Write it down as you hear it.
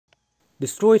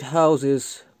Destroyed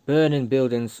houses, burning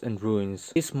buildings and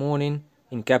ruins. This morning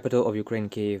in capital of Ukraine,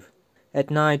 Kyiv. At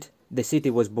night, the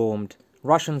city was bombed.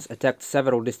 Russians attacked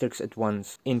several districts at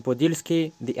once. In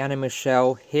Podilsky, the enemy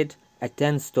shell hit a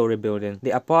 10-story building. The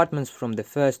apartments from the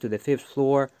 1st to the 5th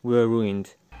floor were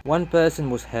ruined. One person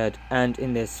was hurt, and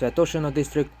in the Svetoshino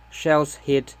district, shells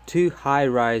hit 2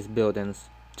 high-rise buildings.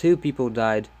 2 people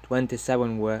died,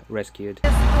 27 were rescued.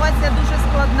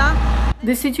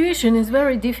 The situation is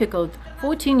very difficult.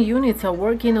 14 units are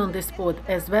working on the spot,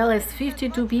 as well as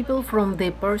 52 people from the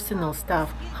personal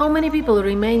staff. How many people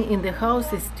remain in the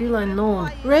house is still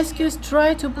unknown. Rescuers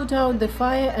try to put out the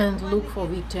fire and look for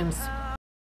victims.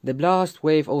 The blast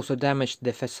wave also damaged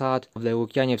the facade of the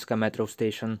Lukyanivska metro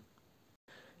station.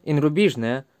 In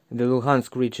Rubizhne, the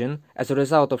Luhansk region, as a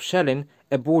result of shelling,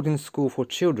 a boarding school for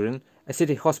children, a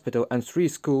city hospital and 3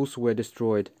 schools were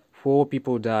destroyed. 4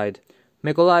 people died.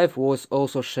 Mykolaiv was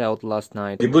also shelled last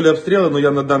night. There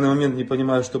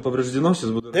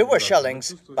were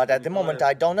shellings, but at the moment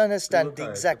I don't understand the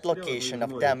exact location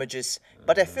of damages.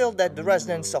 But I feel that the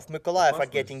residents of Mykolaiv are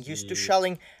getting used to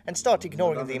shelling and start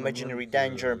ignoring the imaginary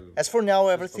danger. As for now,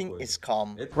 everything is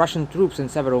calm. Russian troops and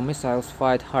several missiles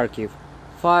fired Kharkiv.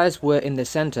 Fires were in the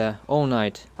center all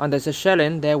night. Under the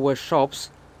shelling there were shops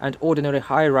and ordinary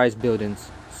high-rise buildings.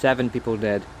 7 people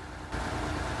dead.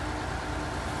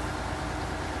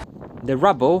 The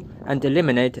rubble and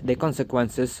eliminate the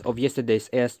consequences of yesterday's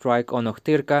airstrike on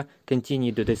Ochtyrka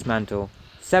continue to dismantle.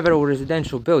 Several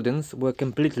residential buildings were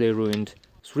completely ruined.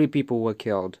 3 people were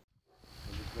killed.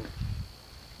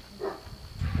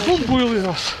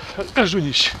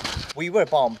 We were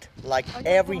bombed, like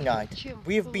every night.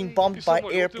 We have been bombed by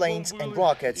airplanes and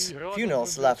rockets,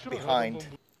 funerals left behind.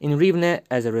 In Rivne,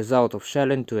 as a result of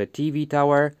shelling to a TV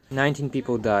tower, 19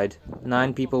 people died,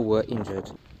 9 people were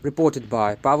injured. Reported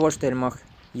by Pavlo Stelmach,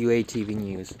 UATV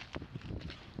News.